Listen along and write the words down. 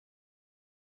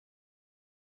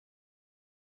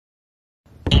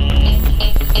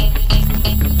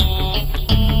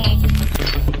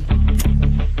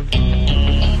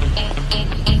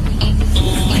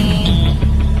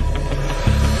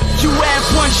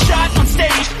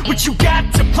stage. What you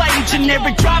got to play?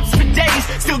 Generic drops for days,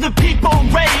 still the people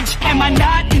rage. Am I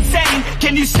not insane?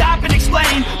 Can you stop and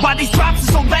explain why these drops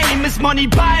are so lame? Is money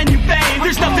buying you fame?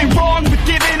 There's nothing wrong with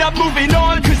giving up, moving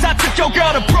on. Cause I took your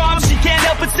girl to prom, she can't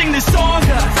help but sing this song.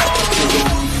 Till the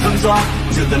roof comes off,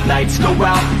 till the lights go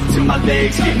out, till my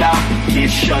legs give out,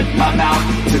 can't shut my mouth,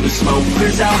 till the smoke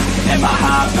clears out. Am I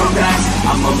high progress?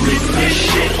 I'ma rip this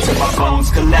shit till my bones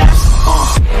collapse.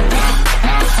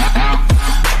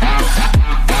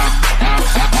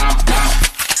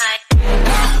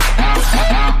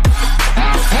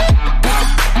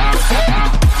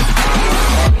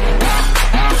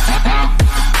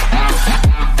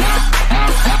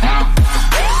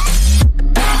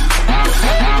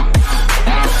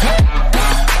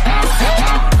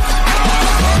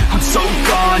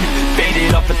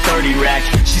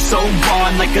 She's so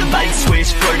on like a light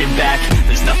switch, flirting back.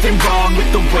 There's nothing wrong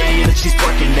with the way that she's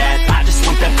working that. I just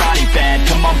want that body bad,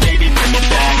 come on baby, bring it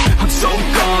back. I'm so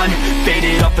gone,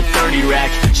 faded off a 30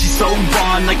 rack. She's so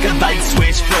on like a light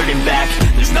switch, flirting back.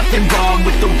 There's nothing wrong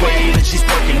with the way that she's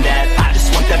working that. I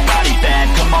just want that body bad,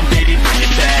 come on baby, bring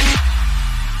it back.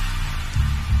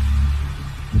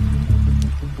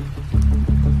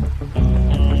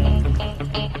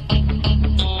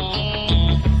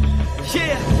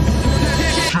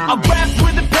 I rap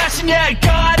with a passion, yeah, I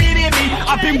got it in me.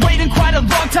 I've been waiting quite a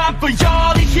long time for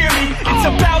y'all to hear me. It's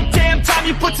about damn time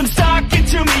you put some stock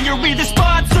into me. You're either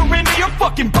sponsoring me or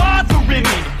fucking bothering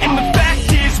me. And the fact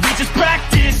is, we just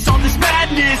practice all this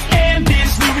madness, and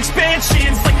this new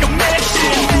expansion's like a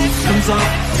mansion. Comes up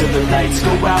till the lights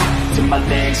go out, till my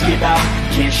legs give out,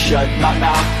 can't shut my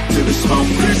mouth, till the smoke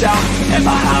clears out. Am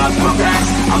I high progress?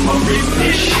 I'ma rip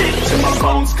this shit till my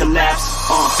bones collapse.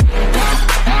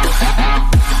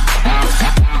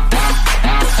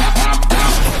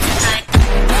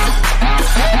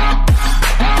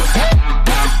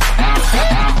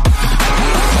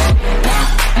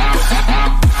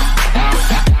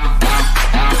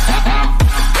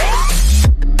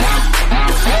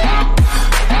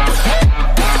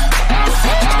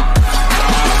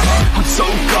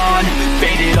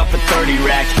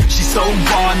 She's so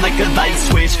on like a light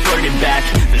switch, flirting back.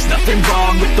 There's nothing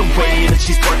wrong with the way that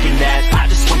she's working that. I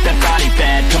just want that body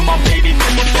bad, come on baby,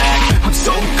 bring it back. I'm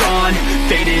so gone,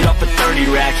 faded off a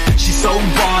 30 rack. She's so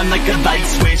on like a light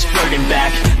switch, flirting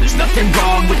back. There's nothing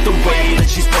wrong with the way that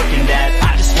she's working that.